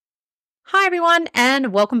Hi, everyone,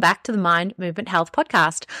 and welcome back to the Mind Movement Health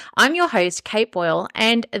Podcast. I'm your host, Kate Boyle,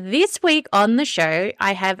 and this week on the show,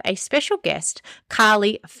 I have a special guest,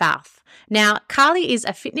 Carly Fauth. Now, Carly is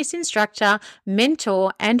a fitness instructor,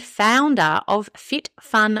 mentor, and founder of Fit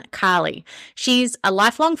Fun Carly. She's a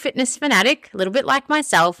lifelong fitness fanatic, a little bit like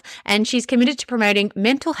myself, and she's committed to promoting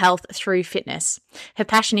mental health through fitness. Her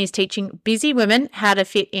passion is teaching busy women how to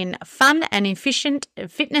fit in fun and efficient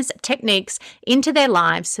fitness techniques into their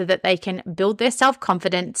lives so that they can build their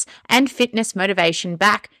self-confidence and fitness motivation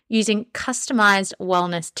back using customized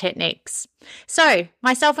wellness techniques. So,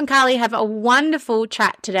 myself and Carly have a wonderful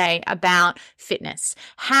chat today about fitness,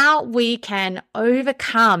 how we can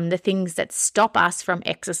overcome the things that stop us from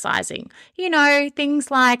exercising. You know,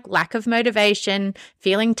 things like lack of motivation,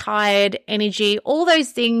 feeling tired, energy, all those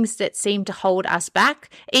things that seem to hold us back,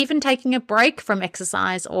 even taking a break from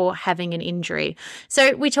exercise or having an injury.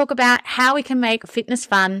 So, we talk about how we can make fitness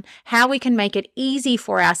fun, how we can make it easy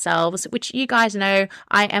for ourselves, which you guys know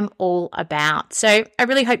I am all about. So, I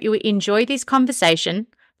really hope you enjoy this conversation.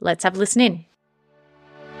 Let's have a listen in.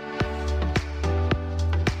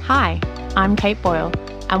 Hi, I'm Kate Boyle,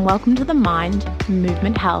 and welcome to the Mind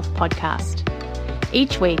Movement Health Podcast.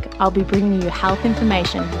 Each week, I'll be bringing you health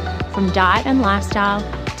information from diet and lifestyle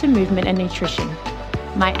to movement and nutrition.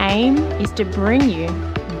 My aim is to bring you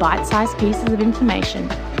bite-sized pieces of information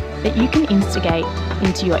that you can instigate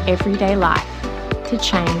into your everyday life to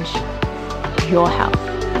change your health.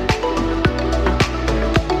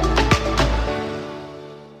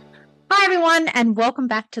 Hi, everyone, and welcome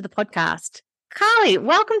back to the podcast. Carly,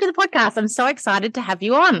 welcome to the podcast. I'm so excited to have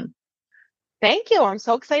you on. Thank you. I'm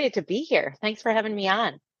so excited to be here. Thanks for having me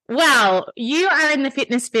on. Well, you are in the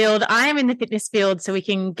fitness field. I am in the fitness field, so we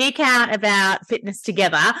can geek out about fitness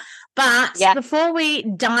together. But Before we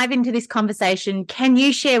dive into this conversation, can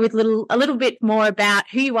you share with a little bit more about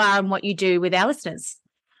who you are and what you do with our listeners?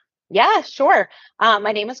 Yeah, sure.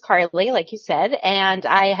 My name is Carly, like you said, and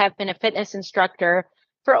I have been a fitness instructor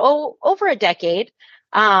for over a decade.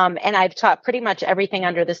 And I've taught pretty much everything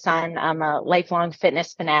under the sun. I'm a lifelong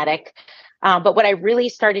fitness fanatic. But what I really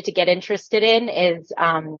started to get interested in is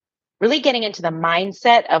really getting into the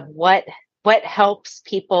mindset of what helps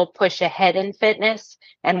people push ahead in fitness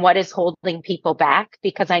and what is holding people back.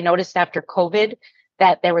 Because I noticed after COVID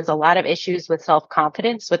that there was a lot of issues with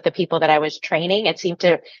self-confidence with the people that I was training. It seemed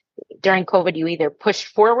to, during COVID, you either pushed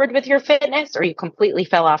forward with your fitness or you completely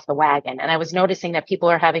fell off the wagon. And I was noticing that people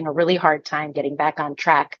are having a really hard time getting back on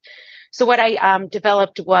track. So what I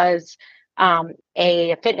developed was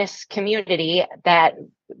a fitness community that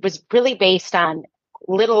was really based on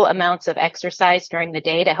little amounts of exercise during the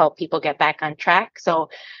day to help people get back on track. So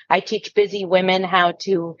I teach busy women how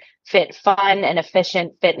to fit fun and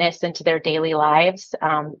efficient fitness into their daily lives,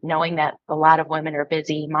 knowing that a lot of women are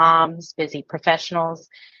busy moms, busy professionals.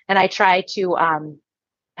 And I try to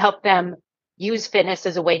help them use fitness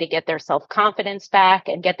as a way to get their self-confidence back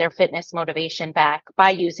and get their fitness motivation back by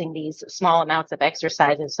using these small amounts of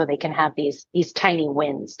exercises so they can have these tiny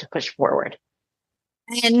wins to push forward.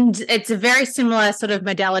 And it's a very similar sort of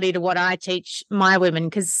modality to what I teach my women,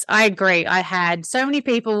 because I agree. I had so many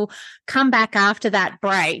people come back after that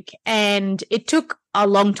break, and it took a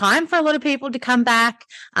long time for a lot of people to come back.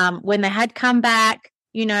 When they had come back,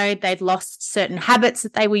 you know, they'd lost certain habits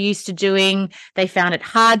that they were used to doing. They found it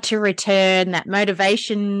hard to return. That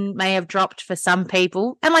motivation may have dropped for some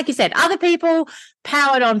people. And like you said, other people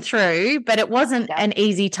powered on through, but it wasn't an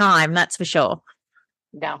easy time, that's for sure.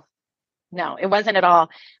 No, it wasn't at all.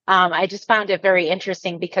 I just found it very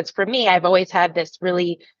interesting because for me, I've always had this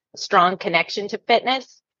really strong connection to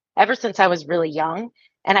fitness ever since I was really young.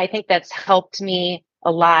 And I think that's helped me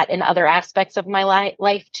a lot in other aspects of my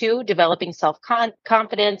life too, developing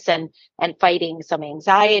self-confidence and fighting some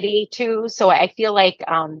anxiety too. So I feel like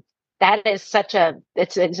that is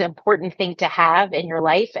it's an important thing to have in your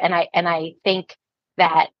life. And I think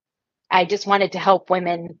that I just wanted to help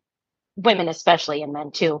women especially, and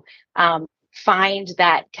men too, find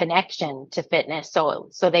that connection to fitness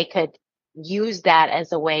so they could use that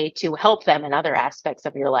as a way to help them in other aspects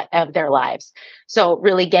of their lives. So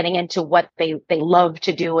really getting into what they love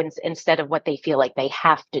to do instead of what they feel like they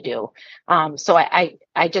have to do. So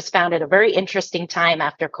I just found it a very interesting time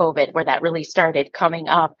after COVID where that really started coming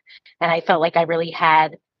up, and I felt like I really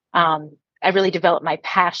developed my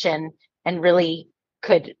passion and really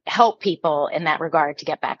could help people in that regard to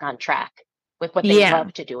get back on track with what they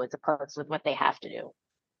love to do as opposed with what they have to do.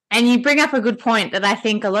 And you bring up a good point that I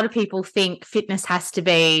think a lot of people think fitness has to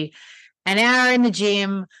be an hour in the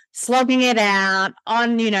gym, slogging it out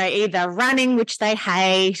on, either running, which they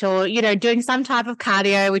hate, or, doing some type of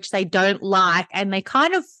cardio, which they don't like. And they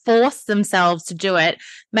kind of force themselves to do it,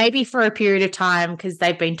 maybe for a period of time because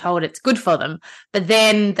they've been told it's good for them. But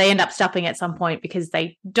then they end up stopping at some point because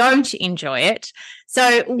they don't enjoy it. So,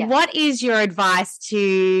 Yes. what is your advice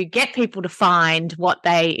to get people to find what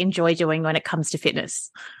they enjoy doing when it comes to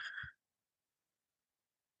fitness?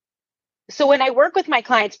 So when I work with my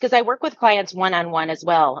clients, because I work with clients one-on-one as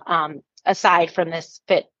well, aside from this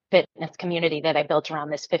fitness community that I built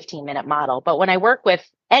around this 15-minute model. But when I work with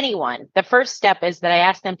anyone, the first step is that I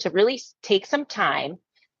ask them to really take some time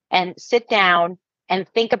and sit down and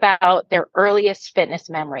think about their earliest fitness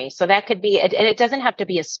memory. So that could be, and it doesn't have to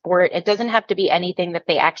be a sport. It doesn't have to be anything that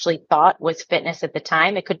they actually thought was fitness at the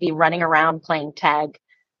time. It could be running around playing tag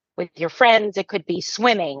with your friends. It could be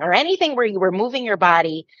swimming or anything where you were moving your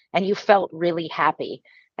body and you felt really happy.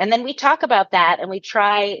 And then we talk about that and we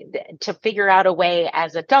try to figure out a way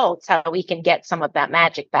as adults how we can get some of that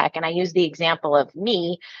magic back. And I use the example of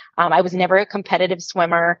me. I was never a competitive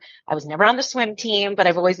swimmer. I was never on the swim team, but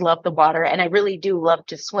I've always loved the water and I really do love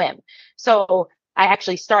to swim. So I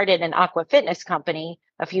actually started an aqua fitness company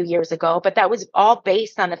a few years ago, but that was all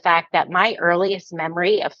based on the fact that my earliest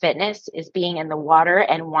memory of fitness is being in the water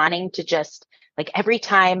and wanting to just like every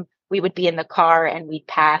time we would be in the car and we'd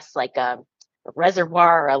pass like a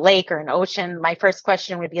reservoir or a lake or an ocean, my first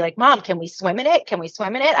question would be like, Mom, can we swim in it? Can we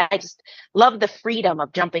swim in it? I just love the freedom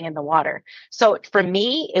of jumping in the water. So for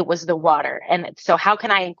me, it was the water. And so how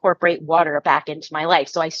can I incorporate water back into my life?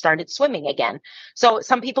 So I started swimming again. So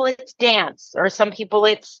some people it's dance, or some people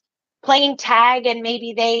it's playing tag, and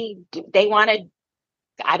maybe they want to,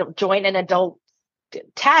 I don't join an adult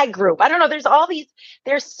tag group. I don't know.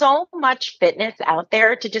 There's so much fitness out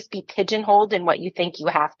there to just be pigeonholed in what you think you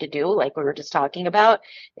have to do. Like we were just talking about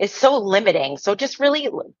is so limiting. So just really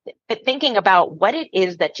thinking about what it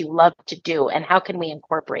is that you love to do and how can we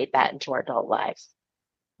incorporate that into our adult lives.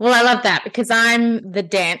 Well, I love that because I'm the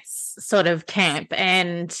dance sort of camp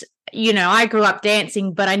and, I grew up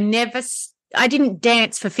dancing, but I didn't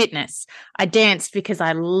dance for fitness. I danced because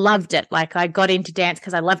I loved it. Like I got into dance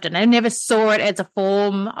because I loved it. And I never saw it as a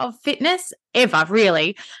form of fitness ever,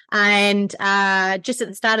 really. And just at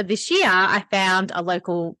the start of this year, I found a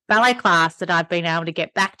local ballet class that I've been able to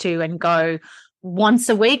get back to and go once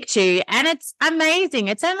a week to. And it's amazing.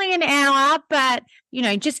 It's only an hour, but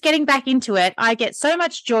just getting back into it, I get so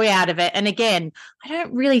much joy out of it. And again, I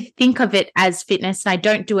don't really think of it as fitness and I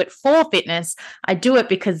don't do it for fitness. I do it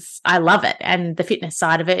because I love it. And the fitness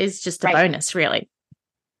side of it is just a bonus, really.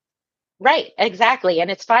 Right, exactly. And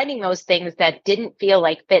it's finding those things that didn't feel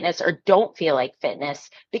like fitness or don't feel like fitness,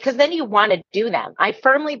 because then you want to do them. I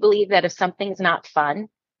firmly believe that if something's not fun,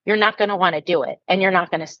 you're not going to want to do it and you're not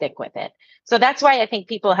going to stick with it. So that's why I think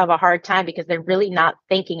people have a hard time, because they're really not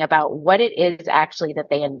thinking about what it is actually that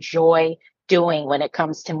they enjoy doing when it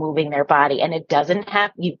comes to moving their body. And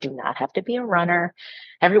you do not have to be a runner.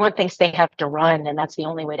 Everyone thinks they have to run and that's the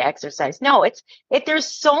only way to exercise. No, there's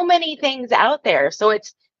so many things out there. So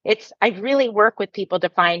I really work with people to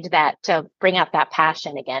find that, to bring out that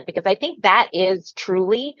passion again, because I think that is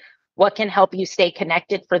truly what can help you stay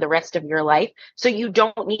connected for the rest of your life. So you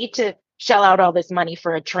don't need to shell out all this money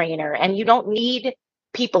for a trainer, and you don't need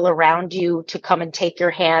people around you to come and take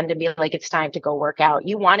your hand and be like, it's time to go work out.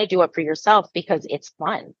 You want to do it for yourself because it's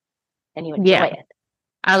fun and you enjoy it.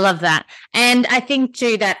 I love that. And I think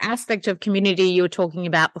too, that aspect of community you were talking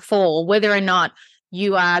about before, whether or not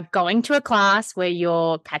you are going to a class where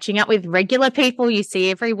you're catching up with regular people you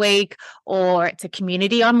see every week, or it's a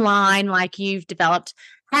community online like you've developed.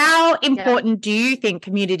 How important do you think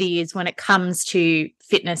community is when it comes to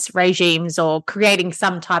fitness regimes or creating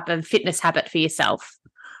some type of fitness habit for yourself?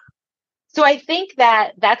 So I think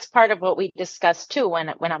that that's part of what we discuss too when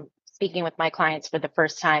I'm speaking with my clients for the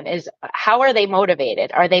first time is how are they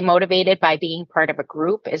motivated? Are they motivated by being part of a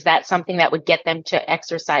group? Is that something that would get them to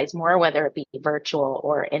exercise more, whether it be virtual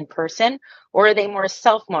or in person? Or are they more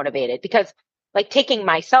self-motivated? Because like taking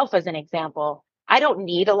myself as an example, I don't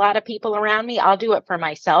need a lot of people around me. I'll do it for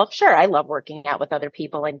myself. Sure, I love working out with other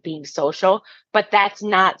people and being social, but that's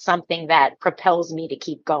not something that propels me to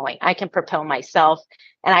keep going. I can propel myself.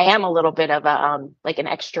 And I am a little bit of like an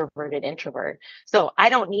extroverted introvert. So I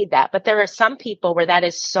don't need that. But there are some people where that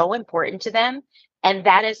is so important to them. And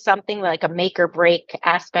that is something like a make or break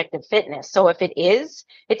aspect of fitness. So if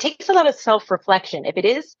it takes a lot of self-reflection. If it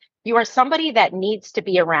is, you are somebody that needs to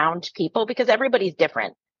be around people because everybody's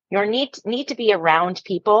different. need to be around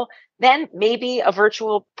people, then maybe a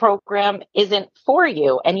virtual program isn't for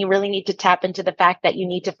you. And you really need to tap into the fact that you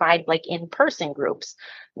need to find like in-person groups.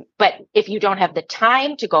 But if you don't have the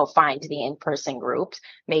time to go find the in-person groups,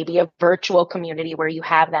 maybe a virtual community where you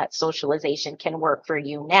have that socialization can work for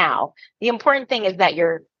you now. The important thing is that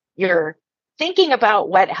you're thinking about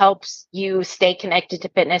what helps you stay connected to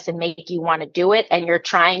fitness and make you want to do it, and you're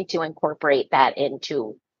trying to incorporate that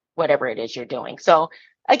into whatever it is you're doing. So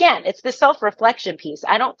again, it's the self-reflection piece.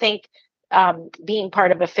 I don't think being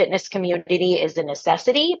part of a fitness community is a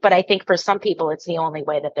necessity, but I think for some people, it's the only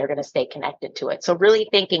way that they're going to stay connected to it. So really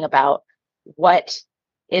thinking about what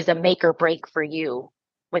is a make or break for you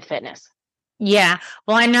with fitness. Yeah.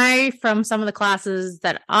 Well, I know from some of the classes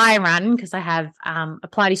that I run, because I have a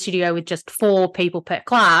Pilates studio with just 4 people per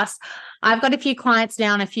class, I've got a few clients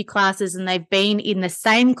now in a few classes, and they've been in the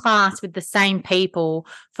same class with the same people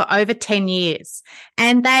for over 10 years.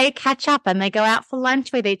 And they catch up and they go out for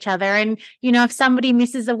lunch with each other. And, if somebody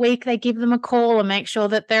misses a week, they give them a call and make sure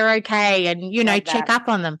that they're okay and, check up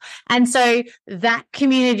on them. And so that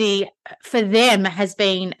community for them has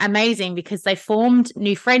been amazing because they formed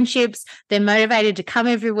new friendships. They're motivated to come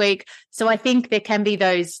every week. So I think there can be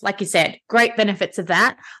those, like you said, great benefits of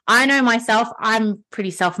that. I know myself, I'm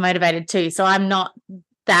pretty self-motivated too. So I'm not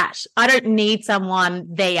that. I don't need someone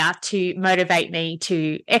there to motivate me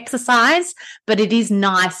to exercise, but it is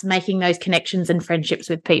nice making those connections and friendships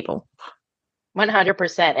with people.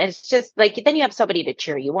 100%. And it's just like, then you have somebody to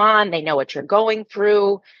cheer you on. They know what you're going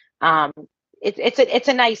through. It's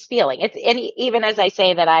a nice feeling. And even as I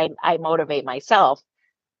say that I motivate myself,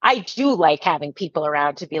 I do like having people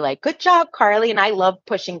around to be like, good job, Carly. And I love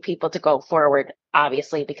pushing people to go forward,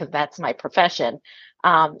 obviously, because that's my profession.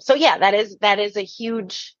 So yeah, that is a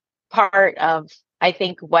huge part of, I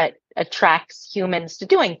think, what attracts humans to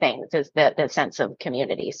doing things is the sense of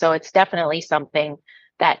community. So it's definitely something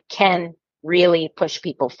that can really push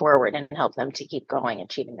people forward and help them to keep going,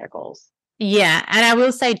 achieving their goals. Yeah. And I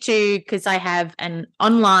will say too, because I have an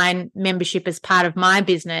online membership as part of my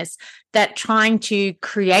business, that trying to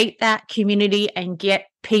create that community and get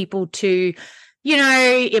people to,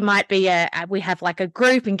 it might be we have like a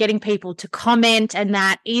group, and getting people to comment, and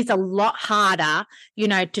that is a lot harder,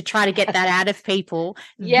 to try to get that out of people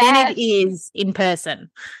than it is in person.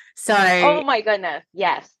 So, oh my goodness.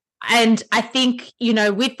 Yes. And I think,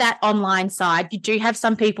 with that online side, you do have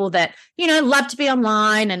some people that, love to be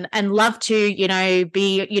online and love to,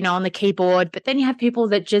 be, on the keyboard. But then you have people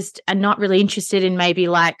that just are not really interested in maybe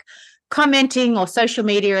like commenting or social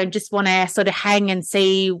media and just want to sort of hang and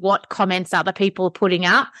see what comments other people are putting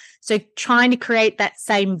up. So trying to create that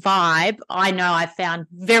same vibe, I know I've found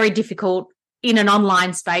very difficult in an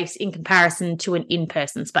online space in comparison to an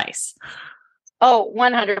in-person space. Oh,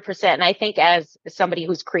 100%. And I think as somebody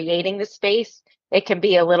who's creating the space, it can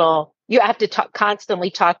be a little, you have to constantly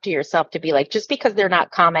talk to yourself to be like, just because they're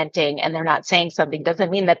not commenting and they're not saying something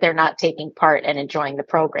doesn't mean that they're not taking part and enjoying the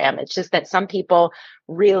program. It's just that some people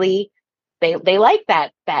really, they like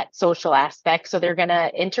that social aspect. So they're going to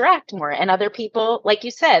interact more. And other people, like you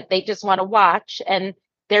said, they just want to watch and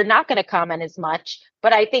they're not going to comment as much.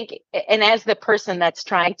 But I think, and as the person that's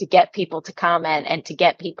trying to get people to comment and to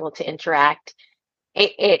get people to interact,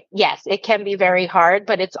 yes, it can be very hard,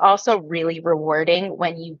 but it's also really rewarding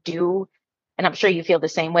when you do. And I'm sure you feel the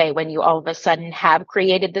same way when you all of a sudden have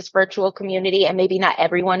created this virtual community, and maybe not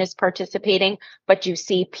everyone is participating, but you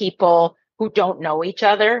see people who don't know each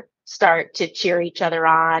other start to cheer each other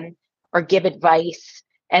on or give advice.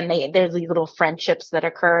 And there's these little friendships that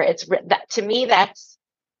occur. It's that, to me,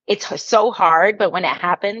 it's so hard, but when it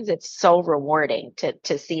happens, it's so rewarding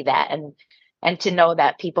to see that and to know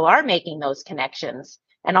that people are making those connections,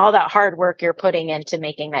 and all that hard work you're putting into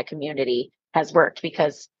making that community has worked,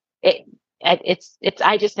 because it's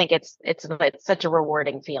I just think it's such a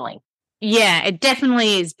rewarding feeling. Yeah, it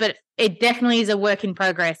definitely is, but it definitely is a work in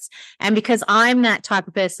progress. And because I'm that type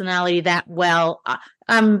of personality that,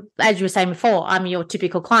 as you were saying before, I'm your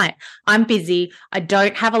typical client. I'm busy. I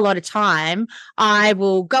don't have a lot of time. I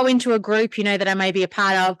will go into a group, that I may be a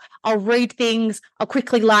part of. I'll read things. I'll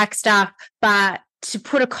quickly like stuff, but to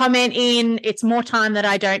put a comment in, it's more time that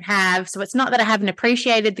I don't have. So it's not that I haven't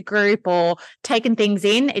appreciated the group or taken things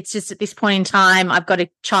in. It's just at this point in time, I've got a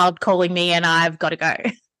child calling me and I've got to go.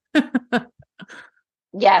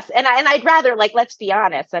 Yes. And I'd rather, like, let's be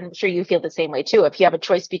honest, I'm sure you feel the same way too. If you have a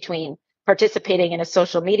choice between participating in a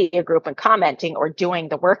social media group and commenting or doing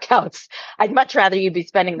the workouts, I'd much rather you be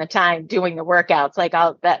spending the time doing the workouts. Like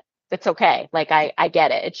that's okay. Like I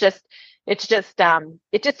get it. It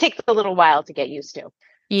just takes a little while to get used to.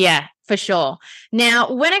 Yeah, for sure. Now,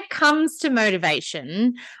 when it comes to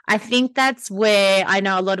motivation, I think that's where I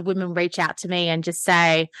know a lot of women reach out to me and just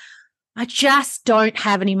say, I just don't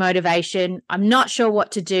have any motivation. I'm not sure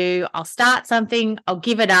what to do. I'll start something, I'll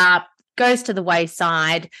give it up, goes to the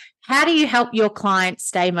wayside. How do you help your clients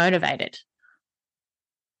stay motivated?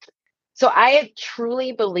 So I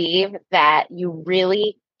truly believe that you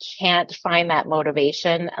really can't find that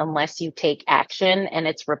motivation unless you take action, and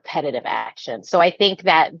it's repetitive action. So I think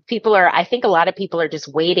a lot of people are just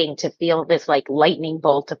waiting to feel this like lightning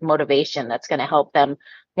bolt of motivation that's going to help them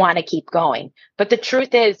want to keep going. But the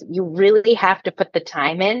truth is, you really have to put the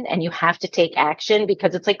time in and you have to take action,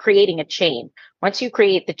 because it's like creating a chain. Once you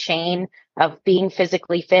create the chain of being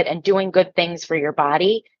physically fit and doing good things for your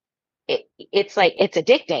body, it's like it's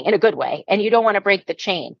addicting in a good way, and you don't want to break the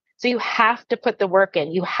chain. So you have to put the work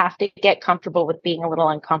in. You have to get comfortable with being a little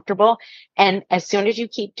uncomfortable. And as soon as you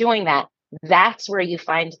keep doing that, that's where you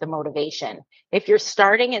find the motivation. If you're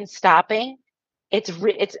starting and stopping,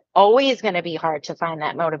 it's always going to be hard to find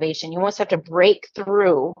that motivation. You almost have to break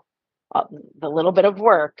through the little bit of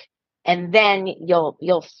work, and then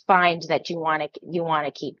you'll find that you want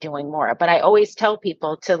to keep doing more. But I always tell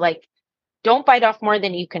people to like, don't bite off more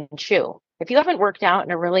than you can chew. If you haven't worked out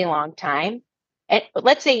in a really long time, and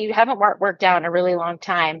let's say you haven't worked out in a really long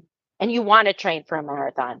time and you want to train for a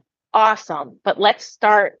marathon, awesome. But let's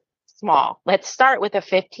start small. Let's start with a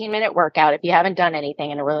 15-minute workout. If you haven't done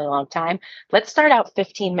anything in a really long time, let's start out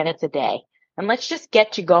 15 minutes a day and let's just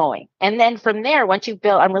get you going. And then from there, once you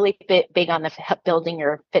build, I'm really big on the building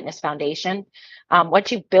your fitness foundation.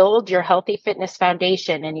 Once you build your healthy fitness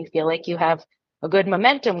foundation and you feel like you have a good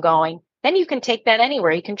momentum going, then you can take that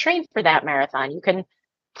anywhere. You can train for that marathon. You can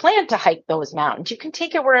plan to hike those mountains. You can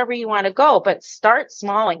take it wherever you want to go, but start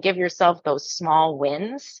small and give yourself those small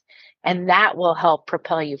wins. And that will help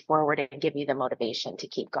propel you forward and give you the motivation to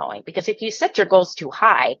keep going. Because if you set your goals too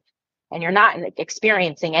high and you're not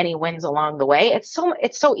experiencing any wins along the way, it's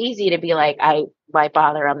so easy to be like, why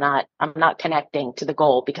bother? I'm not connecting to the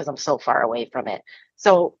goal because I'm so far away from it.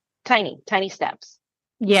 So tiny steps.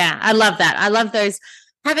 Yeah, I love that. I love those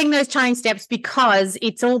having those tiny steps, because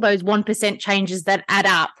it's all those 1% changes that add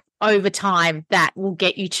up over time that will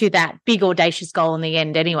get you to that big audacious goal in the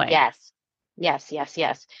end anyway. Yes.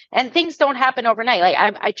 And things don't happen overnight.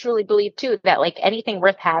 Like I truly believe too that like anything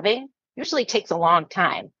worth having usually takes a long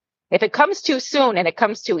time. If it comes too soon and it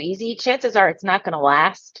comes too easy, chances are it's not going to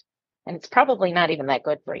last, and it's probably not even that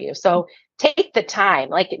good for you. So take the time,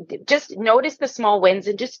 like just notice the small wins,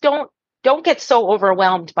 and just don't get so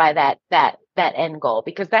overwhelmed by that end goal,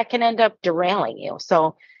 because that can end up derailing you.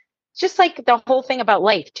 So it's just like the whole thing about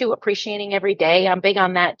life too, appreciating every day. I'm big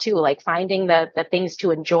on that too, like finding the things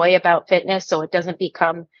to enjoy about fitness, so it doesn't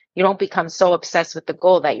become, you don't become so obsessed with the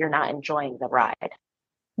goal that you're not enjoying the ride.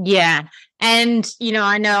 Yeah. And,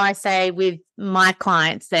 I know I say with my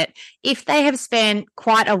clients that if they have spent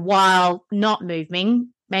quite a while not moving,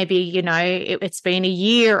 maybe, it's been a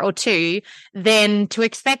year or two, then to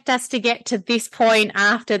expect us to get to this point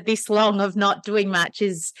after this long of not doing much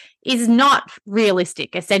is not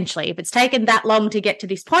realistic, essentially. If it's taken that long to get to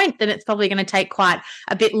this point, then it's probably going to take quite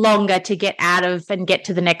a bit longer to get out of and get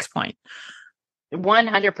to the next point.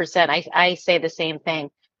 100%. I say the same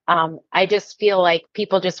thing. I just feel like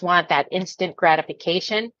people just want that instant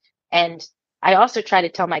gratification. And I also try to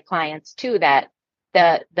tell my clients too that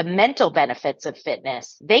the mental benefits of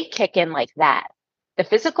fitness, they kick in like that. The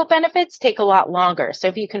physical benefits take a lot longer. So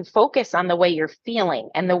if you can focus on the way you're feeling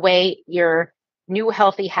and the way your new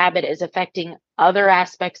healthy habit is affecting other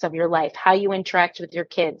aspects of your life, how you interact with your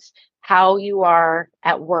kids, how you are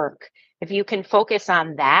at work, if you can focus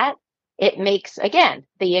on that, it makes, again,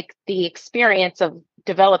 the experience of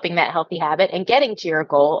developing that healthy habit and getting to your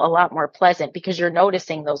goal a lot more pleasant, because you're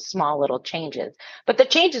noticing those small little changes. But the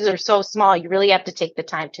changes are so small, you really have to take the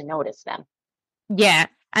time to notice them. Yeah.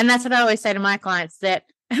 And that's what I always say to my clients, that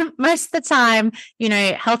most of the time,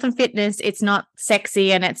 health and fitness, it's not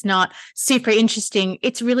sexy and it's not super interesting.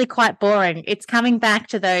 It's really quite boring. It's coming back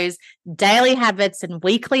to those daily habits and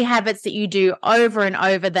weekly habits that you do over and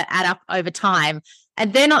over that add up over time.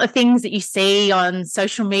 And they're not the things that you see on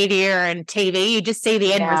social media and TV. You just see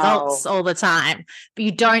the end results all the time, but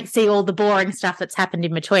you don't see all the boring stuff that's happened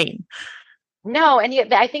in between. No, and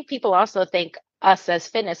yet I think people also think us as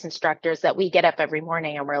fitness instructors that we get up every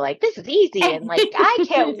morning and we're like, this is easy, and like I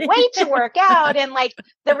can't wait to work out. And like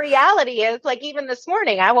the reality is, like even this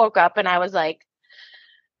morning I woke up and I was like,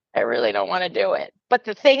 I really don't want to do it. But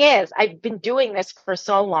the thing is, I've been doing this for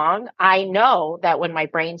so long. I know that when my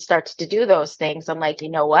brain starts to do those things, I'm like, you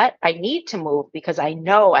know what? I need to move because I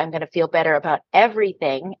know I'm going to feel better about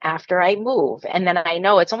everything after I move. And then I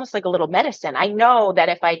know it's almost like a little medicine. I know that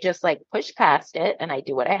if I just like push past it and I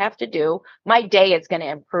do what I have to do, my day is going to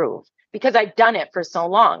improve because I've done it for so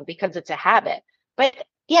long because it's a habit. But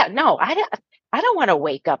yeah, no, I don't want to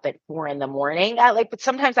wake up at 4 a.m. But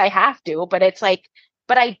sometimes I have to, but it's like,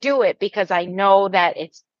 but I do it because I know that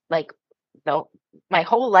it's like the my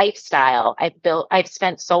whole lifestyle I've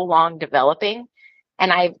spent so long developing,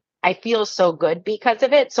 and I feel so good because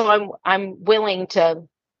of it. So I'm willing to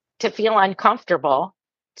feel uncomfortable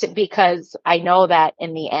because I know that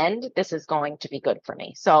in the end, this is going to be good for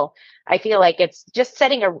me. So I feel like it's just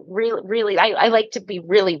setting a really, I like to be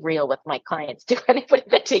really real with my clients too. Anybody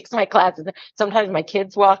that takes my classes, sometimes my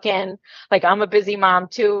kids walk in, like I'm a busy mom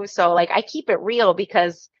too. So like I keep it real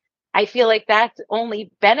because I feel like that only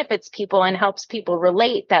benefits people and helps people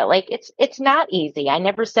relate that like it's not easy. I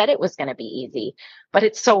never said it was going to be easy, but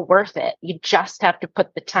it's so worth it. You just have to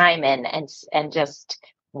put the time in and just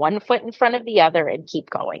one foot in front of the other and keep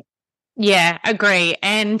going. Yeah, agree.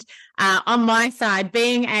 And on my side,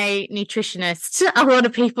 being a nutritionist, a lot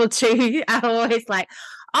of people too are always like,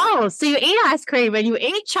 oh, so you eat ice cream and you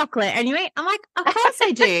eat chocolate and you eat. I'm like, of course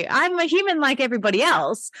I do. I'm a human like everybody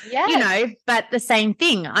else, Yes. but the same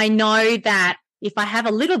thing. I know that if I have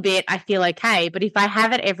a little bit, I feel okay. But if I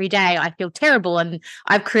have it every day, I feel terrible. And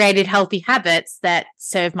I've created healthy habits that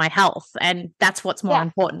serve my health. And that's what's more Yeah.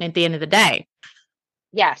 important at the end of the day.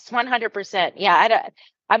 Yes, 100%. Yeah,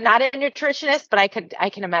 I'm not a nutritionist, but I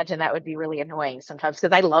can imagine that would be really annoying sometimes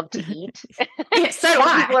because I love to eat. Yeah, so do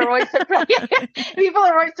And people are I. always surprised. People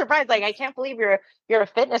are always surprised. Like, I can't believe you're a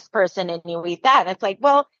fitness person and you eat that. And it's like,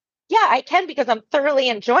 well, yeah, I can because I'm thoroughly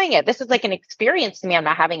enjoying it. This is like an experience to me. I'm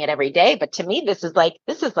not having it every day, but to me, this is like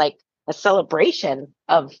a celebration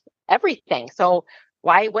of everything. So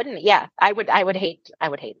why wouldn't? Yeah, I would hate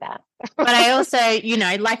that. But I also,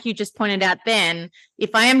 like you just pointed out then,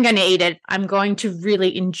 if I am going to eat it, I'm going to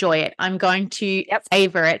really enjoy it. I'm going to Yep.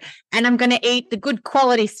 savor it and I'm going to eat the good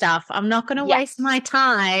quality stuff. I'm not going to waste Yes. my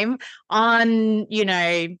time on,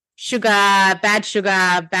 sugar,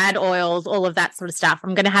 bad oils, all of that sort of stuff.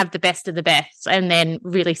 I'm going to have the best of the best and then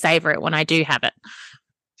really savor it when I do have it.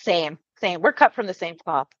 Same. Same. We're cut from the same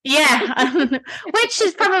cloth. Yeah, which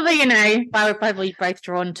is probably, why we're probably both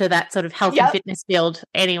drawn to that sort of health and Yep. fitness field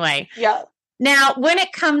anyway. Yep. Now, when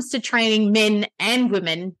it comes to training men and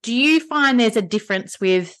women, do you find there's a difference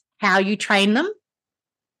with how you train them?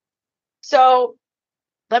 So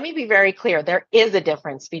let me be very clear. There is a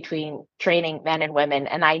difference between training men and women.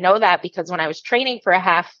 And I know that because when I was training for a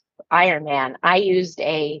half Ironman, I used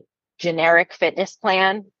a generic fitness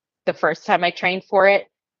plan the first time I trained for it.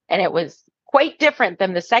 And it was quite different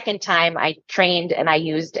than the second time I trained and I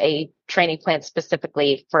used a training plan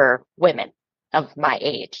specifically for women of my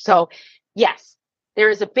age. So, yes, there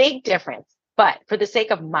is a big difference. But for the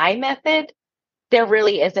sake of my method, there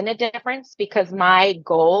really isn't a difference because my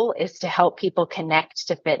goal is to help people connect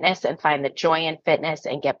to fitness and find the joy in fitness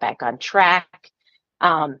and get back on track,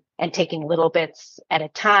 and taking little bits at a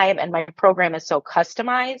time. And my program is so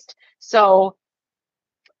customized. So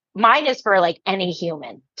mine is for like any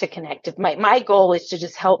human to connect. My goal is to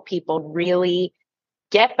just help people really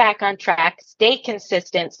get back on track, stay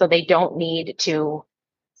consistent so they don't need to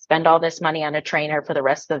spend all this money on a trainer for the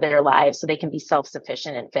rest of their lives so they can be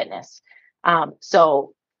self-sufficient in fitness.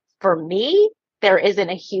 So for me, there isn't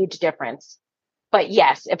a huge difference. But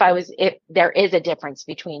yes, if there is a difference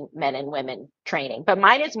between men and women training, but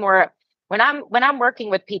mine is more when I'm working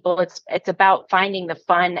with people, it's about finding the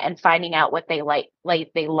fun and finding out what they like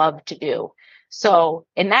they love to do. So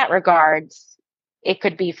in that regards, it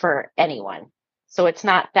could be for anyone. So it's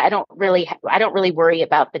not that I don't really worry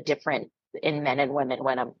about the difference in men and women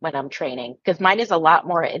when I'm training because mine is a lot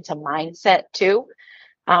more into mindset too.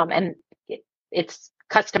 And it's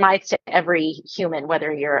customized to every human,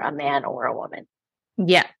 whether you're a man or a woman.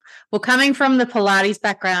 Yeah. Well, coming from the Pilates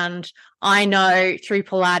background, I know through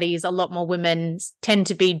Pilates, a lot more women tend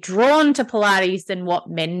to be drawn to Pilates than what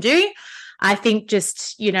men do. I think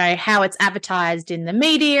just, how it's advertised in the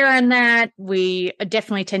media and that we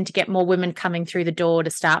definitely tend to get more women coming through the door to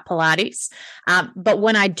start Pilates. But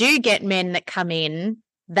when I do get men that come in,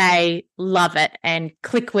 they love it and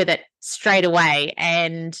click with it straight away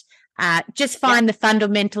and just find the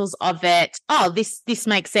fundamentals of it. Oh, this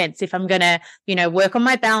makes sense. If I'm going to, work on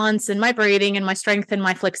my balance and my breathing and my strength and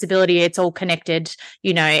my flexibility, it's all connected,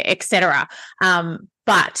 etc.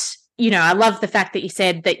 But I love the fact that you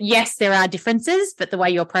said that, yes, there are differences, but the way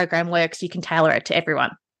your program works, you can tailor it to everyone.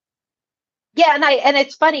 Yeah. And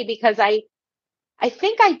it's funny because I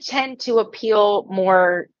think I tend to appeal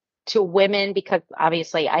more to women because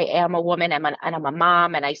obviously I am a woman and I'm a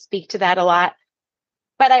mom and I speak to that a lot.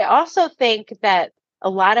 But I also think that a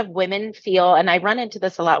lot of women feel, and I run into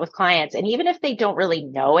this a lot with clients, and even if they don't really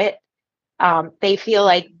know it, they feel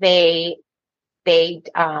like they they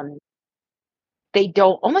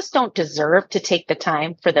don't almost don't deserve to take the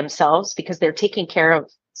time for themselves because they're taking care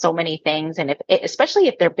of so many things. And especially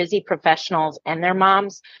if they're busy professionals and they're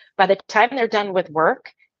moms, by the time they're done with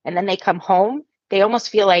work and then they come home, they almost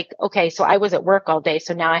feel like, okay, so I was at work all day.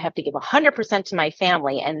 So now I have to give 100% to my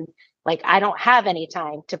family. And like, I don't have any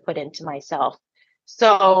time to put into myself.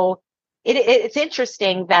 So it's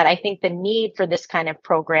interesting that I think the need for this kind of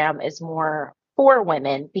program is more for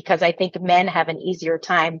women because I think men have an easier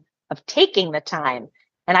time of taking the time.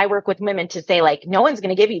 And I work with women to say, like, no one's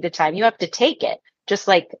going to give you the time. You have to take it, just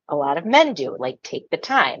like a lot of men do, like take the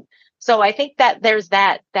time. So I think that there's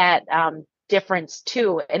that difference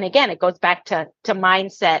too. And again, it goes back to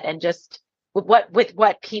mindset and just with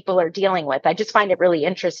what people are dealing with. I just find it really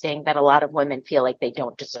interesting that a lot of women feel like they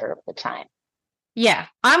don't deserve the time. Yeah,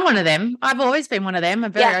 I'm one of them. I've always been one of them.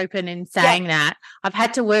 I'm very Yeah. open in Yeah. saying that. I've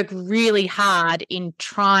had to work really hard in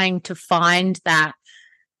trying to find that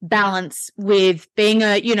balance with being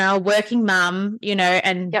a working mum,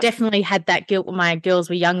 and Yep. definitely had that guilt when my girls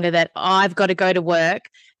were younger that I've got to go to work.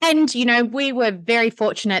 And, we were very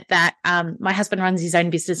fortunate that my husband runs his own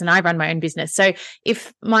business and I run my own business. So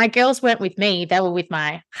if my girls weren't with me, they were with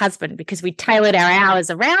my husband because we tailored our hours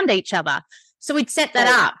around each other. So we'd set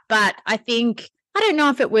that Right. up. But I don't know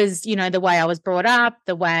if it was, the way I was brought up,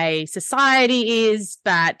 the way society is,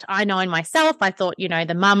 but I know in myself, I thought,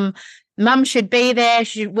 the mum should be there.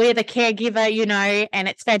 We're the caregiver, and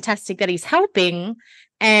it's fantastic that he's helping.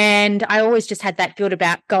 And I always just had that guilt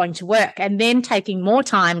about going to work and then taking more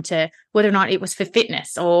time to whether or not it was for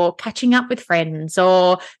fitness or catching up with friends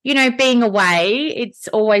or, being away. It's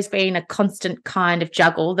always been a constant kind of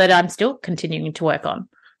juggle that I'm still continuing to work on.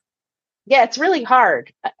 Yeah, it's really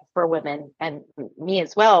hard for women and me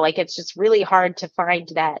as well. Like it's just really hard to find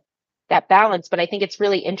that balance. But I think it's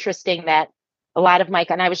really interesting that a lot of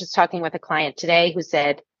and I was just talking with a client today who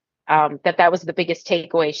said that was the biggest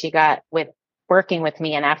takeaway she got with working with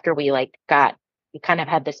me. And after we kind of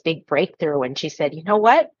had this big breakthrough, and she said, you know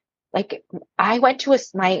what? Like I went to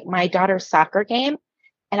my daughter's soccer game,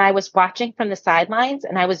 and I was watching from the sidelines,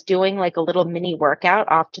 and I was doing like a little mini workout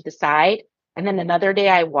off to the side. And then another day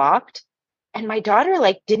I walked and my daughter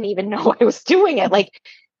like didn't even know I was doing it. Like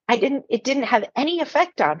it didn't have any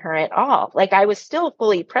effect on her at all. Like I was still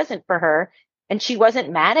fully present for her and she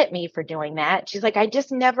wasn't mad at me for doing that. She's like,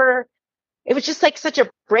 it was just like such a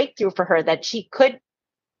breakthrough for her that she could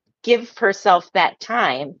give herself that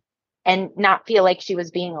time and not feel like she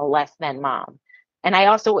was being a less than mom. And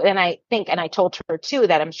I think, and I told her too,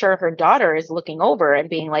 that I'm sure her daughter is looking over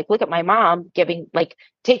and being like, look at my mom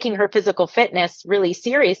taking her physical fitness really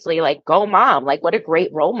seriously, like, go mom, like what a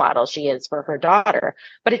great role model she is for her daughter.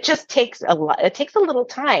 But it just takes it takes a little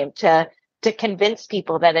time to convince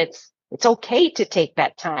people that it's okay to take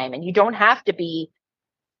that time and you don't have to be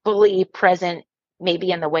fully present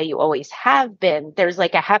maybe in the way you always have been. There's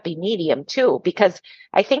like a happy medium too, because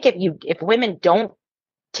I think if women don't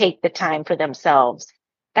take the time for themselves,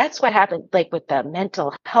 that's what happens like with the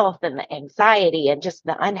mental health and the anxiety and just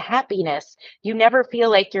the unhappiness. You never feel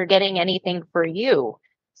like you're getting anything for you.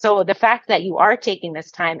 So the fact that you are taking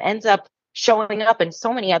this time ends up showing up in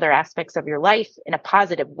so many other aspects of your life in a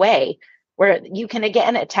positive way where you can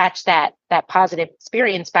again attach that positive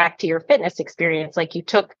experience back to your fitness experience. Like you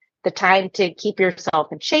took the time to keep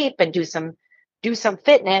yourself in shape and do some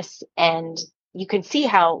fitness, and you can see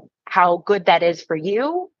how good that is for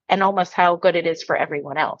you and almost how good it is for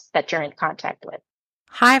everyone else that you're in contact with.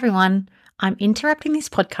 Hi, everyone. I'm interrupting this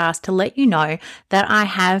podcast to let you know that I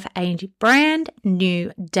have a brand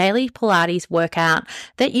new daily Pilates workout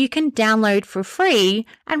that you can download for free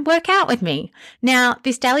and work out with me. Now,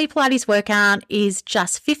 this daily Pilates workout is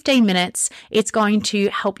just 15 minutes. It's going to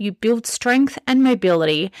help you build strength and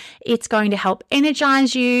mobility. It's going to help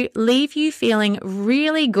energize you, leave you feeling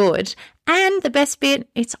really good. And the best bit,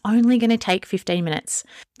 it's only going to take 15 minutes.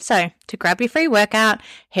 So to grab your free workout,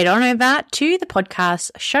 head on over to the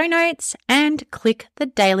podcast show notes and click the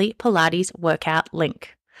Daily Pilates workout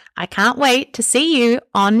link. I can't wait to see you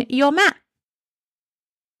on your mat.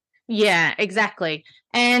 Yeah, exactly.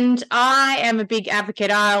 And I am a big advocate.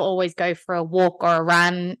 I'll always go for a walk or a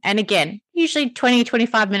run. And again, usually 20,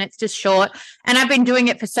 25 minutes, just short. And I've been doing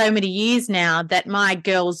it for so many years now that my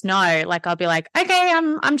girls know, like I'll be like, okay,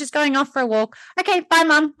 I'm just going off for a walk. Okay, bye,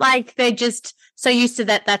 mum. Like they're just so used to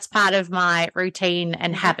that. That's part of my routine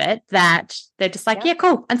and Hmm. habit that they're just like, Yeah. yeah,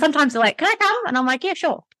 cool. And sometimes they're like, can I come? And I'm like, yeah,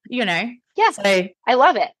 sure. Yeah. So I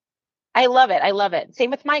love it. I love it. I love it. Same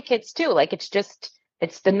with my kids too. Like it's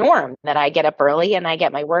the norm that I get up early and I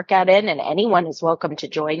get my workout in, and anyone is welcome to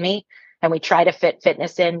join me. And we try to fit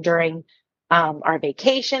fitness in during our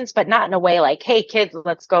vacations, but not in a way like, hey kids,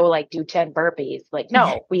 let's go like do 10 burpees. Like,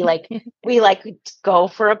 no, we go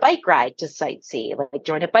for a bike ride to sightsee, like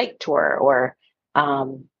join a bike tour, or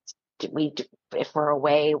um, we if we're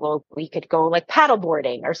away, we could go like paddle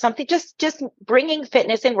boarding or something. Just bringing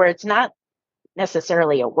fitness in where it's not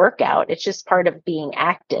necessarily a workout. It's just part of being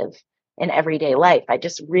active in everyday life. I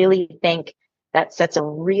just really think that sets a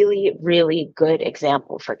really, really good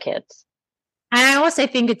example for kids. And I also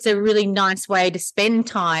think it's a really nice way to spend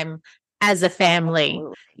time as a family,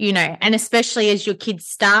 Absolutely. and especially as your kids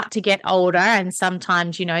start to get older and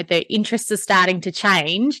sometimes, their interests are starting to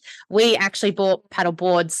change. We actually bought paddle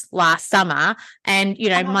boards last summer and,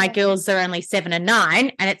 my Oh, girls are only 7 and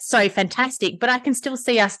 9 and it's so fantastic, but I can still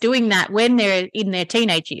see us doing that when they're in their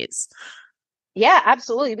teenage years. yeah,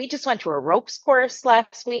 absolutely. We just went to a ropes course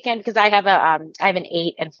last weekend because I have an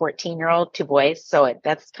 8 and 14-year-old, two boys. So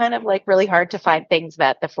that's kind of like really hard to find things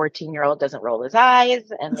that the 14-year-old doesn't roll his eyes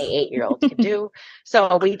and the 8-year-old can do.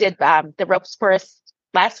 So we did the ropes course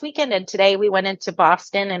last weekend, and today we went into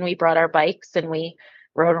Boston and we brought our bikes and we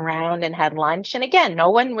rode around and had lunch. And again,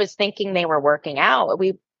 no one was thinking they were working out.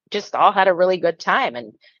 We just all had a really good time,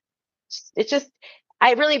 and it's just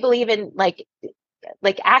I really believe in like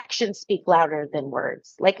actions speak louder than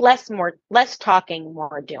words. Like less talking,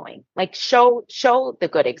 more doing. Like show the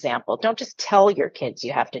good example. Don't just tell your kids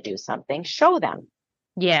you have to do something. Show them.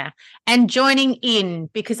 Yeah. And joining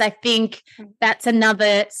in, because I think that's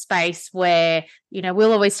another space where,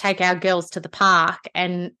 we'll always take our girls to the park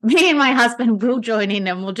and me and my husband will join in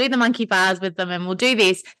and we'll do the monkey bars with them and we'll do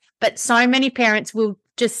this. But so many parents will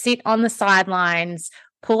just sit on the sidelines,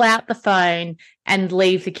 pull out the phone and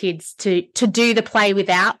leave the kids to do the play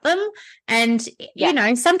without them. And,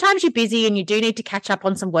 Yeah. sometimes you're busy and you do need to catch up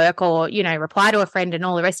on some work or, reply to a friend and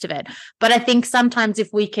all the rest of it. But I think sometimes if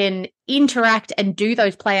we can interact and do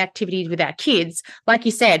those play activities with our kids, like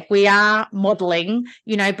you said, we are modeling,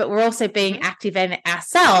 but we're also being active in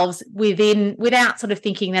ourselves without sort of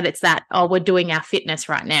thinking that it's that, oh, we're doing our fitness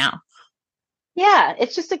right now. Yeah,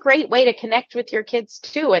 it's just a great way to connect with your kids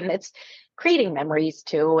too. And it's creating memories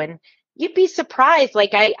too. And you'd be surprised.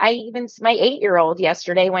 Like I even my 8-year-old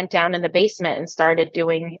yesterday went down in the basement and started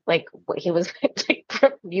doing like what he was like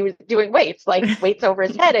he was doing weights, like weights over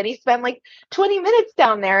his head. And he spent like 20 minutes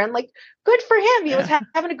down there, and like good for him. He was Yeah.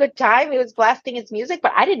 having a good time. He was blasting his music,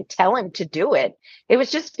 but I didn't tell him to do it. It was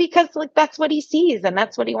just because like that's what he sees and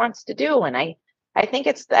that's what he wants to do. And I think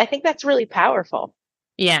that's really powerful.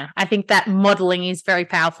 Yeah, I think that modeling is very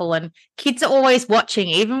powerful and kids are always watching.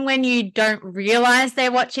 Even when you don't realize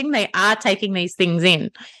they're watching, they are taking these things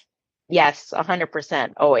in. Yes,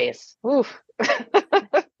 100%, always. Oof.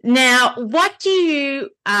 Now, what do you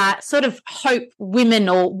sort of hope women,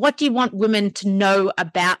 or what do you want women to know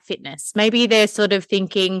about fitness? Maybe they're sort of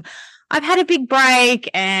thinking, I've had a big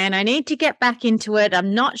break and I need to get back into it.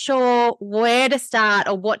 I'm not sure where to start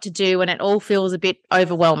or what to do, and it all feels a bit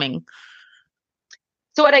overwhelming.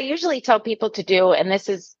 So what I usually tell people to do, and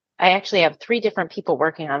I actually have 3 different people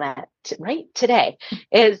working on that right today,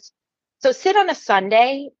 is so sit on a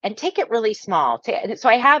Sunday and take it really small. So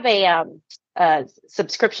I have a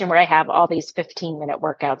subscription where I have all these 15-minute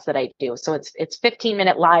workouts that I do. So it's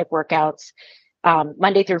 15-minute live workouts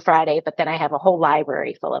Monday through Friday, but then I have a whole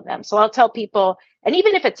library full of them. So I'll tell people, and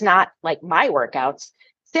even if it's not like my workouts,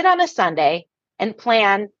 sit on a Sunday and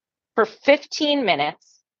plan for 15 minutes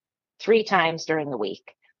 3 times during the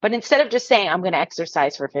week. But instead of just saying, I'm going to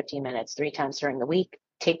exercise for 15 minutes 3 times during the week,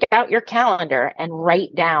 take out your calendar and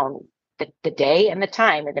write down the day and the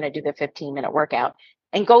time you're going to do the 15-minute workout,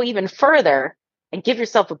 and go even further and give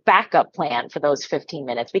yourself a backup plan for those 15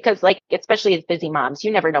 minutes. Because like, especially as busy moms, you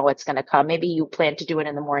never know what's going to come. Maybe you plan to do it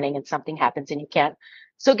in the morning and something happens and you can't.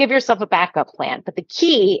 So give yourself a backup plan. But the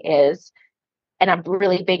key is, and I'm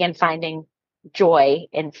really big in finding joy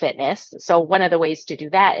in fitness. So one of the ways to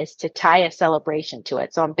do that is to tie a celebration to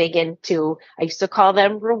it. So I'm big into, I used to call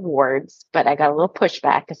them rewards, but I got a little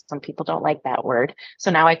pushback because some people don't like that word.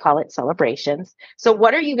 So now I call it celebrations. So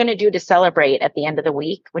what are you going to do to celebrate at the end of the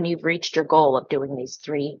week when you've reached your goal of doing these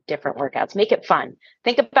 3 different workouts? Make it fun.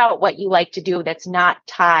 Think about what you like to do that's not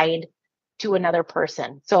tied to another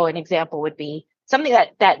person. So an example would be something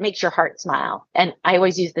that makes your heart smile. And I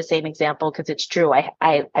always use the same example because it's true.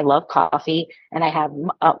 I love coffee, and I have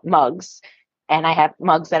mugs, and I have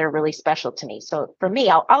mugs that are really special to me. So for me,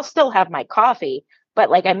 I'll still have my coffee, but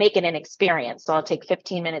like I make it an experience. So I'll take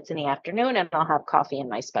 15 minutes in the afternoon and I'll have coffee in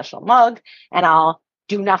my special mug, and I'll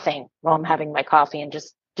do nothing while I'm having my coffee and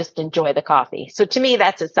just enjoy the coffee. So to me,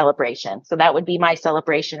 that's a celebration. So that would be my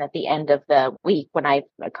celebration at the end of the week when I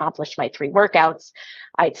accomplished my 3 workouts.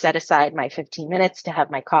 I'd set aside my 15 minutes to have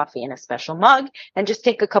my coffee in a special mug and just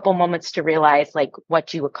take a couple moments to realize like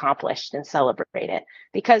what you accomplished and celebrate it.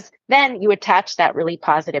 Because then you attach that really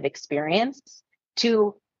positive experience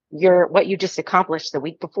to what you just accomplished the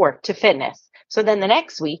week before, to fitness. So then the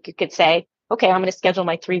next week you could say, okay, I'm going to schedule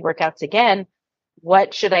my 3 workouts again.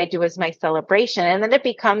 What should I do as my celebration? And then it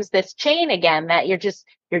becomes this chain again that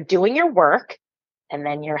you're doing your work, and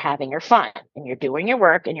then you're having your fun, and you're doing your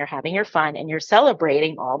work and you're having your fun, and you're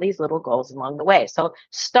celebrating all these little goals along the way. So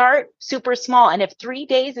start super small. And if 3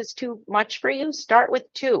 days is too much for you, start with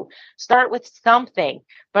 2, start with something,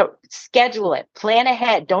 but schedule it, plan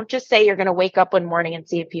ahead. Don't just say you're going to wake up one morning and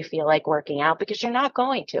see if you feel like working out, because you're not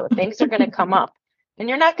going to. Things are going to come up and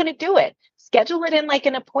you're not going to do it. Schedule it in like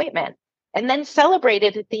an appointment, and then celebrate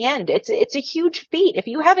it at the end. It's a huge feat. If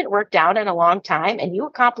you haven't worked out in a long time and you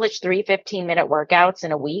accomplished 3 15-minute workouts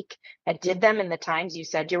in a week and did them in the times you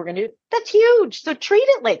said you were going to do, that's huge. So treat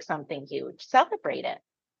it like something huge. Celebrate it.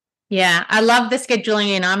 Yeah, I love the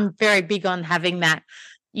scheduling, and I'm very big on having that,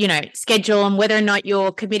 schedule, and whether or not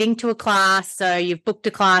you're committing to a class. So you've booked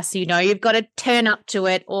a class, you've got to turn up to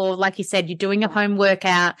it, or like you said, you're doing a home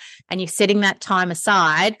workout and you're setting that time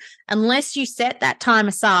aside. Unless you set that time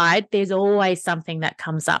aside, there's always something that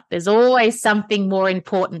comes up. There's always something more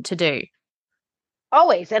important to do.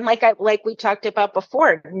 Always. And like we talked about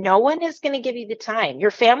before, no one is going to give you the time. Your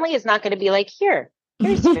family is not going to be like, here's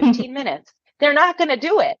 15 minutes. They're not going to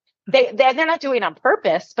do it. They're not doing it on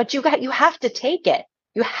purpose, but you have to take it.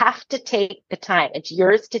 You have to take the time. It's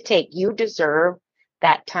yours to take. You deserve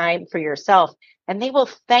that time for yourself. And they will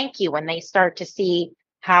thank you when they start to see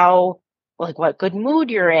what good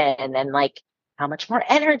mood you're in, and like how much more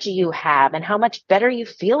energy you have and how much better you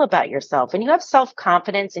feel about yourself. When you have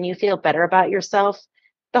self-confidence and you feel better about yourself,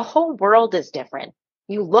 the whole world is different.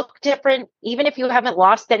 You look different. Even if you haven't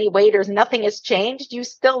lost any weight or nothing has changed, you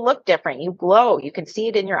still look different. You glow. You can see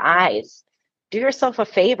it in your eyes. Do yourself a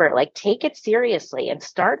favor, like take it seriously and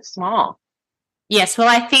start small. Yes, well,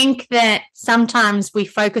 I think that sometimes we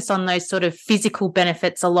focus on those sort of physical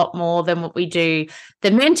benefits a lot more than what we do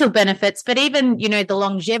the mental benefits, but even, the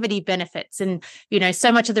longevity benefits. And,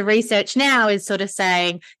 so much of the research now is sort of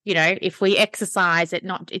saying, if we exercise, it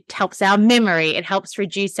helps our memory, it helps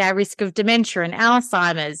reduce our risk of dementia and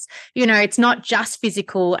Alzheimer's. It's not just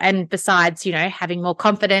physical. And besides, having more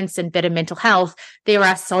confidence and better mental health, there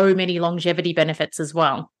are so many longevity benefits as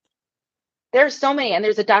well. There's so many, and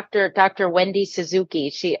there's a Dr. Wendy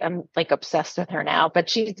Suzuki. I'm like obsessed with her now, but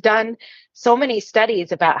she's done so many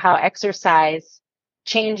studies about how exercise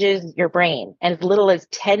changes your brain. And as little as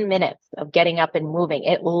 10 minutes of getting up and moving,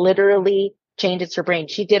 it literally changes her brain.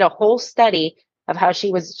 She did a whole study of how she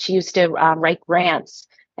used to write grants,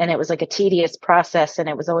 and it was like a tedious process. And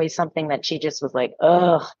it was always something that she just was like,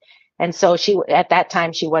 ugh. And so at that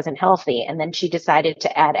time, she wasn't healthy. And then she decided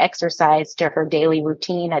to add exercise to her daily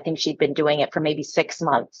routine. I think she'd been doing it for maybe 6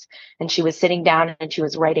 months. And she was sitting down and she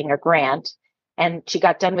was writing a grant. And she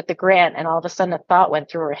got done with the grant. And all of a sudden, a thought went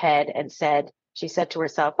through her head and she said to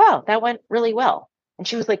herself, wow, that went really well. And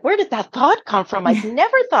she was like, where did that thought come from? I've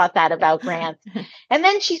never thought that about grants. And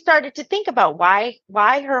then she started to think about why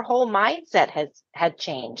her whole mindset had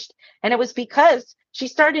changed. And it was because she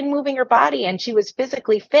started moving her body, and she was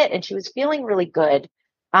physically fit, and she was feeling really good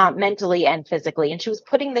mentally and physically. And she was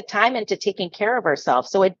putting the time into taking care of herself.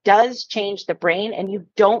 So it does change the brain, and you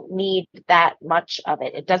don't need that much of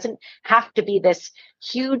it. It doesn't have to be this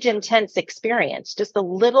huge, intense experience, just a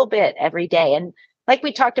little bit every day. And like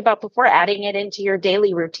we talked about before, adding it into your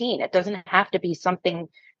daily routine. It doesn't have to be something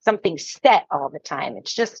set all the time.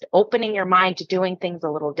 It's just opening your mind to doing things a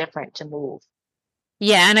little different, to move.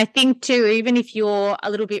 Yeah. And I think too, even if you're a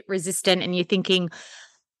little bit resistant and you're thinking,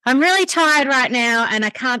 I'm really tired right now and I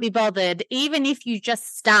can't be bothered. Even if you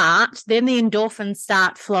just start, then the endorphins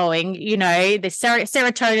start flowing, the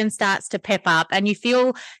serotonin starts to pep up and you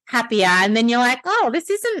feel happier. And then you're like, oh, this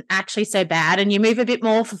isn't actually so bad. And you move a bit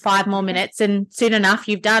more for 5 more minutes. And soon enough,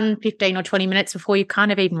 you've done 15 or 20 minutes before you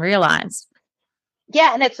kind of even realize.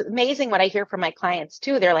 Yeah. And it's amazing what I hear from my clients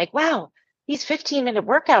too. They're like, wow, these 15-minute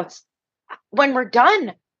workouts, when we're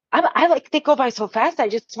done, I like, they go by so fast. I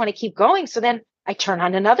just want to keep going. So then I turn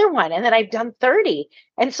on another one and then I've done 30.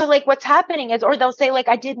 And so like what's happening is, or they'll say like,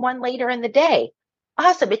 I did one later in the day.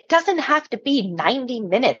 Awesome. It doesn't have to be 90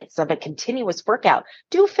 minutes of a continuous workout.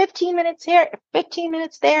 Do 15 minutes here, 15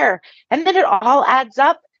 minutes there. And then it all adds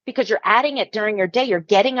up because you're adding it during your day. You're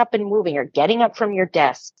getting up and moving. You're getting up from your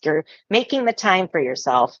desk. You're making the time for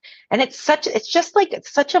yourself. And it's such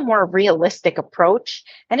a more realistic approach.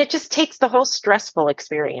 And it just takes the whole stressful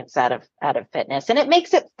experience out of fitness. And it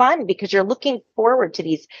makes it fun because you're looking forward to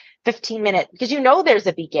these 15-minute, because there's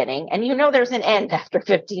a beginning and there's an end after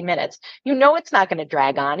 15 minutes. It's not going to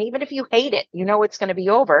drag on. Even if you hate it, it's going to be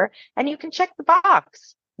over and you can check the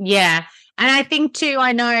box. Yeah. And I think too,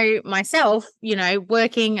 I know myself,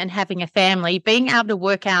 working and having a family, being able to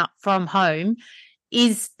work out from home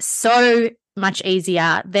is so much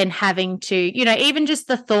easier than having to, even just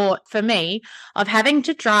the thought for me of having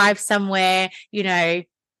to drive somewhere,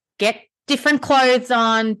 get different clothes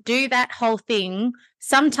on, do that whole thing.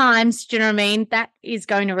 Sometimes, do you know what I mean? That is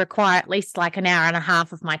going to require at least like an hour and a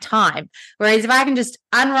half of my time. Whereas if I can just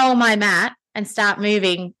unroll my mat and start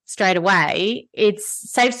moving straight away, it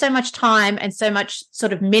saves so much time and so much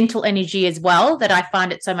sort of mental energy as well that I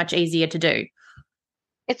find it so much easier to do.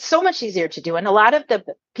 It's so much easier to do. And a lot of the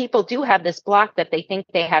people do have this block that they think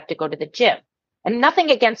they have to go to the gym. And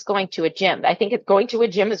nothing against going to a gym. I think going to a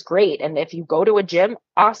gym is great. And if you go to a gym,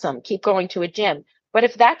 awesome, keep going to a gym. But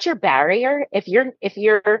if that's your barrier, if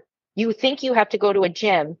you think you have to go to a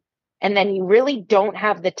gym and then you really don't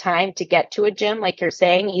have the time to get to a gym, like you're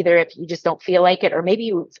saying, either if you just don't feel like it, or maybe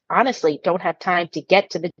you honestly don't have time to get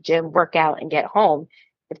to the gym, work out and get home.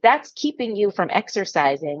 If that's keeping you from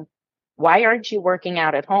exercising, why aren't you working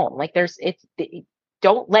out at home? Like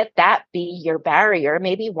don't let that be your barrier.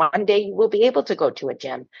 Maybe one day you will be able to go to a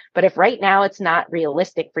gym. But if right now it's not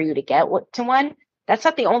realistic for you to get to one, that's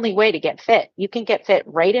not the only way to get fit. You can get fit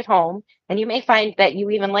right at home. And you may find that you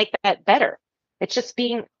even like that better. It's just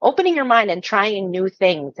opening your mind and trying new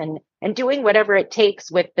things and doing whatever it takes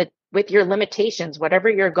with your limitations, whatever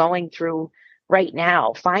you're going through right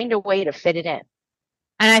now. Find a way to fit it in.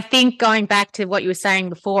 And I think going back to what you were saying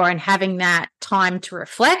before and having that time to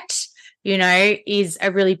reflect, is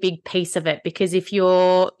a really big piece of it. Because if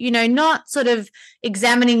you're, not sort of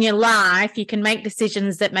examining your life, you can make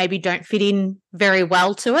decisions that maybe don't fit in very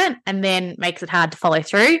well to it and then makes it hard to follow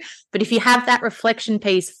through. But if you have that reflection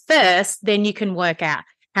piece first, then you can work out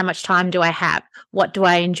how much time do I have? What do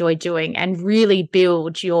I enjoy doing? And really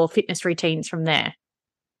build your fitness routines from there.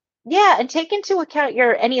 Yeah, and take into account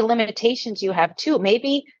any limitations you have too.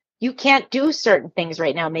 Maybe you can't do certain things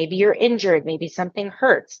right now. Maybe you're injured. Maybe something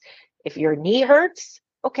hurts. If your knee hurts,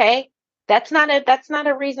 okay, that's not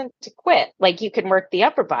a reason to quit. Like you can work the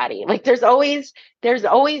upper body. Like there's always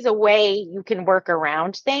a way you can work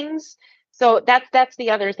around things. So that's the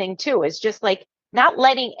other thing too, is just like not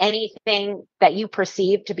letting anything that you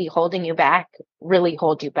perceive to be holding you back really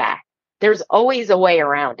hold you back. There's always a way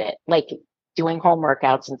around it. Like doing home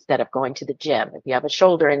workouts instead of going to the gym. If you have a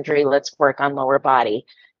shoulder injury, let's work on lower body.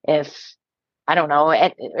 If I don't know,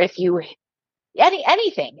 if you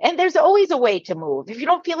anything, and there's always a way to move. If you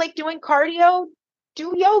don't feel like doing cardio,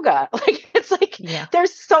 do yoga. Like it's like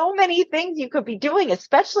There's so many things you could be doing,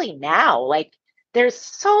 especially now. Like there's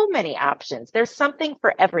so many options. There's something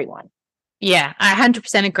for everyone. Yeah, I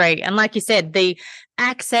 100% agree. And like you said, the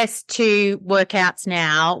access to workouts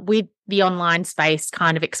now with the online space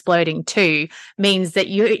kind of exploding too means that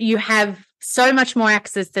you have so much more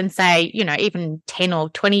access than say, even 10 or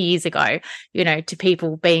 20 years ago, to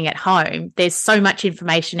people being at home. There's so much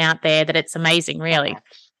information out there that it's amazing, really.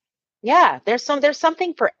 Yeah, there's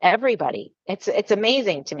something for everybody. It's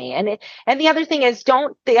amazing to me. And the other thing is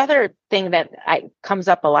the other thing that comes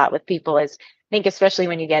up a lot with people is, I think especially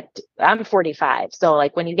when I'm 45. So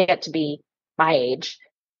like when you get to be my age,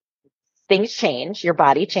 things change, your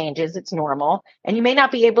body changes, it's normal. And you may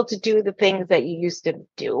not be able to do the things that you used to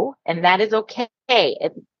do. And that is okay.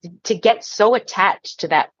 To get so attached to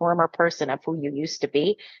that former person of who you used to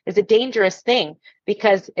be is a dangerous thing,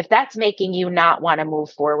 because if that's making you not want to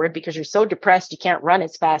move forward because you're so depressed, you can't run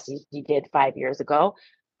as fast as you did 5 years ago.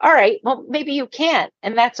 All right, well, maybe you can't,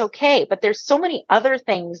 and that's okay. But there's so many other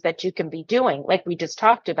things that you can be doing, like we just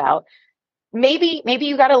talked about, maybe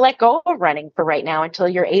you got to let go of running for right now until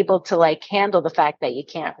you're able to like handle the fact that you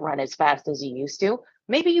can't run as fast as you used to.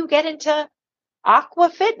 Maybe you get into aqua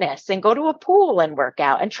fitness and go to a pool and work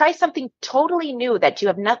out and try something totally new that you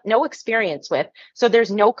have no experience with. So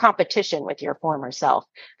there's no competition with your former self.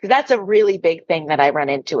 Because that's a really big thing that I run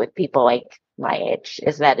into with people like my age,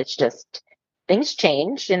 is that it's just things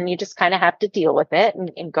change and you just kind of have to deal with it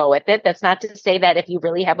and go with it. That's not to say that if you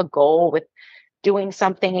really have a goal with doing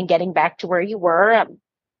something and getting back to where you were,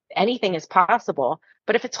 anything is possible.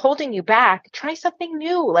 But if it's holding you back, try something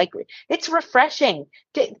new. Like, it's refreshing.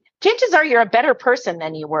 Chances are you're a better person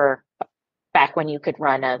than you were back when you could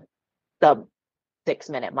run a sub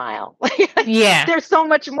 6-minute mile. Yeah. There's so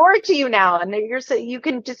much more to you now, and you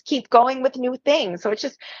can just keep going with new things. So it's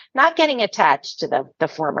just not getting attached to the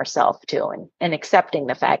former self too, and accepting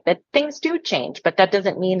the fact that things do change, but that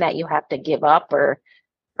doesn't mean that you have to give up or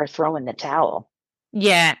throw in the towel.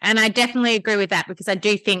 Yeah, and I definitely agree with that, because I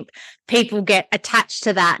do think people get attached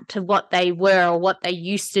to that, to what they were or what they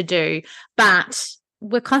used to do. But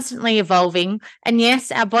we're constantly evolving. And yes,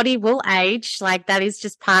 our body will age. Like, that is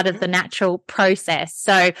just part of the natural process.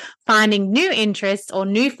 So finding new interests or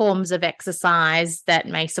new forms of exercise that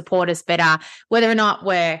may support us better, whether or not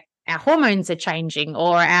our hormones are changing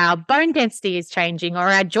or our bone density is changing or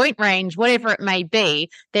our joint range, whatever it may be,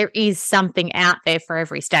 there is something out there for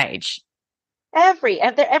every stage. Every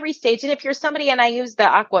stage. And if you're somebody, and I use the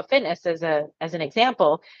aqua fitness as an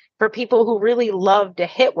example, for people who really love to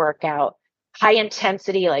hit workout, high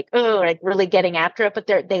intensity, like really getting after it, but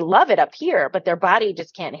they love it up here, but their body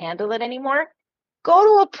just can't handle it anymore. Go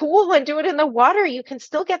to a pool and do it in the water. You can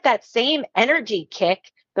still get that same energy kick.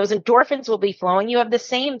 Those endorphins will be flowing. You have the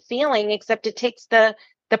same feeling, except it takes the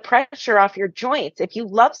pressure off your joints. If you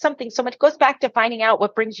love something so much, it goes back to finding out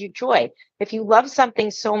what brings you joy. If you love something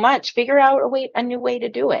so much, figure out a new way to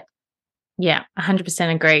do it. Yeah,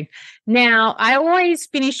 100% agree. Now, I always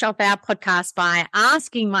finish off our podcast by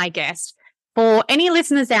asking my guest, for any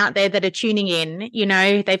listeners out there that are tuning in,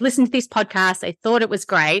 they've listened to this podcast, they thought it was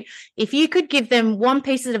great. If you could give them one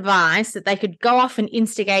piece of advice that they could go off and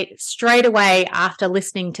instigate straight away after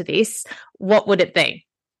listening to this, what would it be?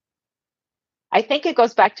 I think it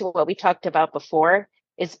goes back to what we talked about before,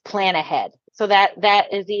 is plan ahead. So that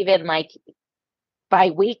is even like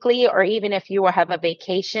bi-weekly, or even if you have a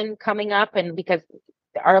vacation coming up, and because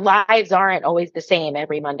our lives aren't always the same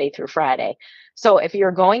every Monday through Friday. So if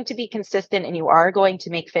you're going to be consistent and you are going to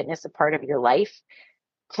make fitness a part of your life,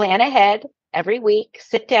 plan ahead every week,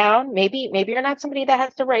 sit down. Maybe you're not somebody that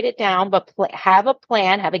has to write it down, but have a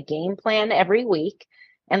plan, have a game plan every week.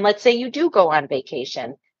 And let's say you do go on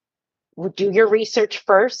vacation. Do your research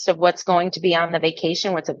first of what's going to be on the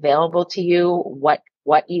vacation, what's available to you,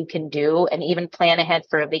 what you can do, and even plan ahead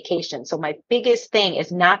for a vacation. So my biggest thing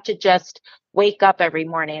is not to just wake up every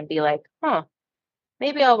morning and be like,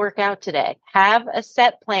 maybe I'll work out today. Have a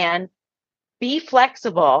set plan, be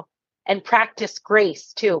flexible, and practice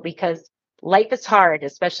grace too, because life is hard,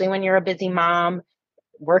 especially when you're a busy mom,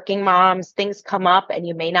 working moms. Things come up and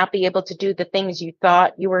you may not be able to do the things you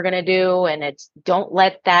thought you were going to do. And don't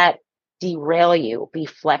let that derail you. Be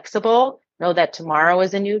flexible. Know that tomorrow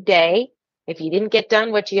is a new day. If you didn't get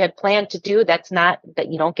done what you had planned to do, that's not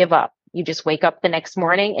that you don't give up. You just wake up the next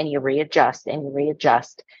morning and you readjust and you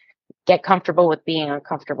readjust. Get comfortable with being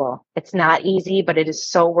uncomfortable. It's not easy, but it is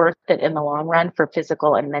so worth it in the long run for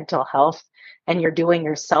physical and mental health. And you're doing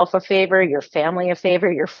yourself a favor, your family a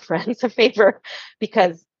favor, your friends a favor,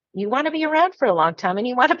 because you want to be around for a long time and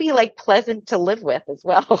you want to be like pleasant to live with as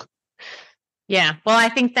well. Yeah, well, I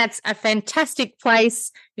think that's a fantastic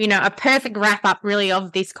place, a perfect wrap up really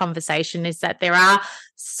of this conversation, is that there are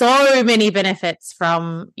so many benefits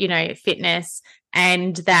from, fitness,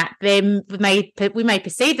 and that we may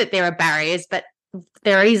perceive that there are barriers, but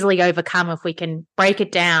they're easily overcome if we can break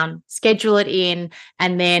it down, schedule it in,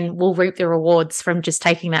 and then we'll reap the rewards from just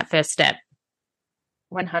taking that first step.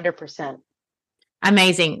 100%.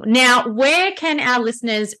 Amazing. Now, where can our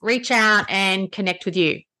listeners reach out and connect with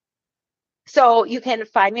you? So you can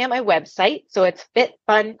find me on my website. So it's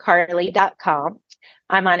fitfuncarly.com.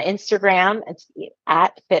 I'm on Instagram. It's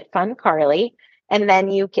at fitfuncarly. And then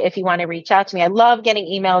if you want to reach out to me, I love getting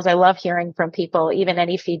emails. I love hearing from people, even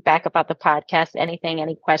any feedback about the podcast, anything,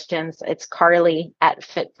 any questions. It's Carly at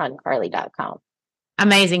fitfuncarly.com.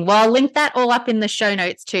 Amazing. Well, I'll link that all up in the show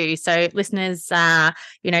notes too. So listeners,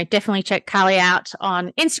 definitely check Carly out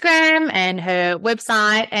on Instagram and her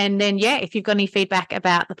website. And then, if you've got any feedback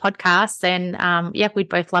about the podcast, then, we'd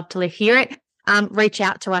both love to hear it. Reach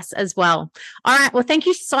out to us as well. All right. Well, thank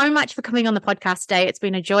you so much for coming on the podcast today. It's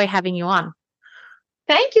been a joy having you on.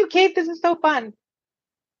 Thank you, Kate. This is so fun.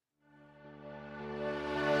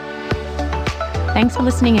 Thanks for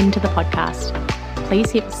listening into the podcast.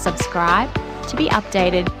 Please hit subscribe to be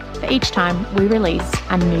updated for each time we release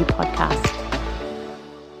a new podcast.